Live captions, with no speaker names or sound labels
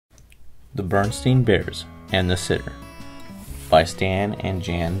The Berenstain Bears and the Sitter by Stan and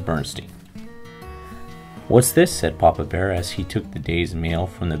Jan Berenstain. "What's this?" said Papa Bear as he took the day's mail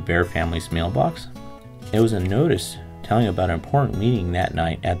from the Bear family's mailbox. It was a notice telling about an important meeting that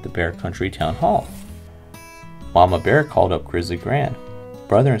night at the Bear Country Town Hall. Mama Bear called up Grizzly Gran.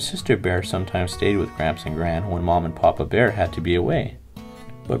 Brother and Sister Bear sometimes stayed with Gramps and Gran when Mom and Papa Bear had to be away.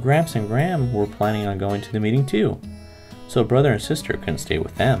 But Gramps and Gran were planning on going to the meeting too, so Brother and Sister couldn't stay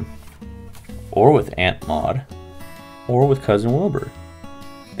with them, or with Aunt Maud, or with Cousin Wilbur.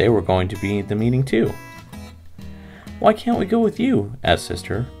 They were going to be at the meeting too. "Why can't we go with you?" asked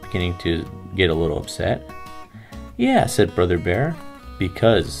Sister, beginning to get a little upset. "Yeah," said Brother Bear.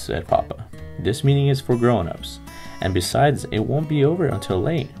 "Because," said Papa, "this meeting is for grown-ups, and besides, it won't be over until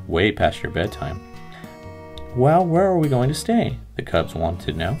late, way past your bedtime." "Well, where are we going to stay?" the cubs wanted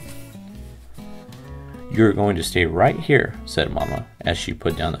to know. "You're going to stay right here," said Mama, as she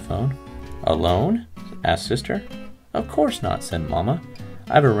put down the phone. "Alone?" asked Sister. "Of course not," said Mama.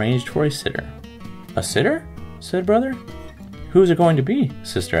 "I've arranged for a sitter." "A sitter?" said Brother. "Who's it going to be?"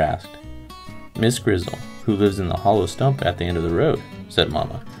 Sister asked. "Miss Grizzle, who lives in the hollow stump at the end of the road," said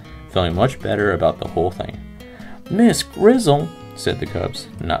Mama, feeling much better about the whole thing. "Miss Grizzle," said the cubs,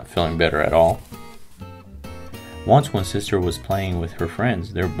 not feeling better at all. Once when Sister was playing with her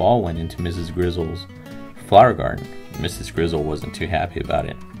friends, their ball went into Mrs. Grizzle's flower garden. Mrs. Grizzle wasn't too happy about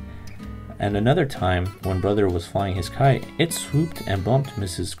it. And another time, when Brother was flying his kite, it swooped and bumped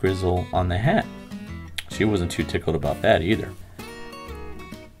Mrs. Grizzle on the hat. She wasn't too tickled about that either.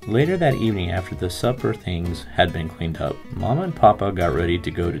 Later that evening, after the supper things had been cleaned up, Mama and Papa got ready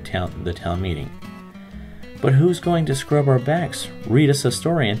to go to the town meeting. "But who's going to scrub our backs, read us a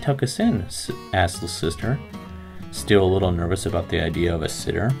story, and tuck us in?" asked the Sister, still a little nervous about the idea of a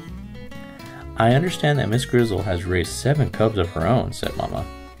sitter. "I understand that Miss Grizzle has raised 7 cubs of her own," said Mama,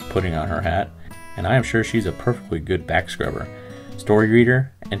 putting on her hat, "and I am sure she's a perfectly good back scrubber, story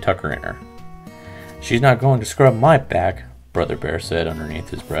reader, and tucker-inner." "She's not going to scrub my back," Brother Bear said underneath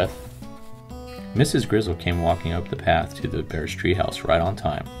his breath. Mrs. Grizzle came walking up the path to the Bear's treehouse right on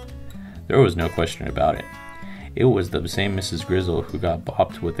time. There was no question about it. It was the same Mrs. Grizzle who got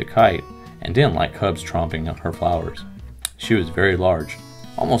bopped with the kite and didn't like cubs tromping on her flowers. She was very large,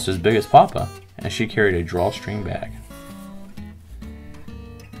 almost as big as Papa, and she carried a drawstring bag.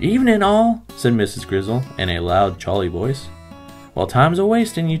 "Evening, all," said Mrs. Grizzle in a loud, jolly voice. "Well, time's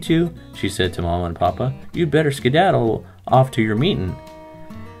a-wasting, you two," she said to Mama and Papa. "You'd better skedaddle off to your meeting."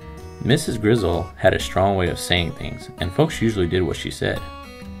 Mrs. Grizzle had a strong way of saying things, and folks usually did what she said.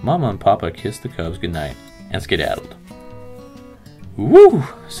 Mama and Papa kissed the cubs goodnight and skedaddled. "Woo!"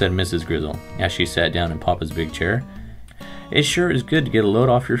 said Mrs. Grizzle as she sat down in Papa's big chair. "It sure is good to get a load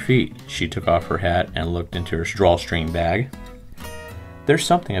off your feet." She took off her hat and looked into her drawstring bag. There's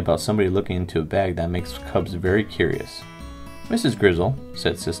something about somebody looking into a bag that makes cubs very curious. "Mrs. Grizzle,"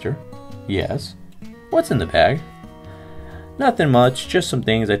 said Sister. "Yes." "What's in the bag?" "Nothing much, just some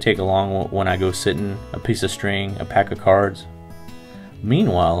things I take along when I go sitting, a piece of string, a pack of cards."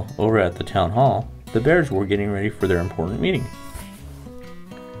 Meanwhile, over at the town hall, the Bears were getting ready for their important meeting.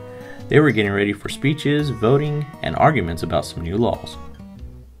 They were getting ready for speeches, voting, and arguments about some new laws.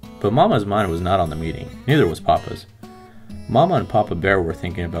 But Mama's mind was not on the meeting, neither was Papa's. Mama and Papa Bear were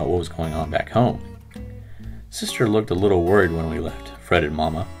thinking about what was going on back home. "Sister looked a little worried when we left," fretted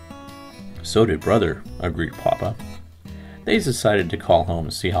Mama. "So did Brother," agreed Papa. They decided to call home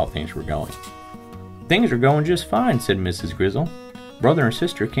and see how things were going. "Things are going just fine," said Mrs. Grizzle. "Brother and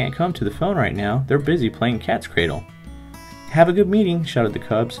Sister can't come to the phone right now. They're busy playing cat's cradle." "Have a good meeting," shouted the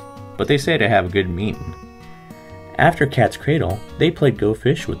cubs, but they say to have a good meeting. After cat's cradle, they played Go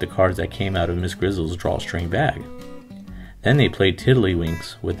Fish with the cards that came out of Miss Grizzle's drawstring bag. Then they played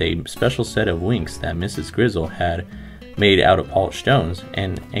Tiddlywinks with a special set of winks that Mrs. Grizzle had made out of polished stones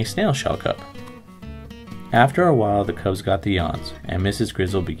and a snail shell cup. After a while, the cubs got the yawns, and Mrs.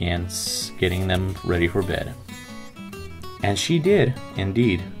 Grizzle began getting them ready for bed. And she did,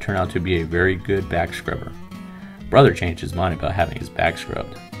 indeed, turn out to be a very good back scrubber. Brother changed his mind about having his back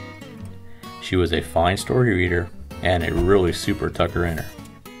scrubbed. She was a fine story reader and a really super tucker-inner.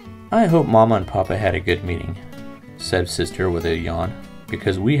 "I hope Mama and Papa had a good meeting," said Sister with a yawn,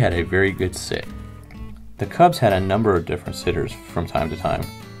 "because we had a very good sit." The cubs had a number of different sitters from time to time,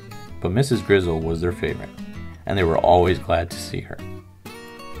 but Mrs. Grizzle was their favorite, and they were always glad to see her.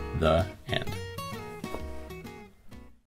 The end.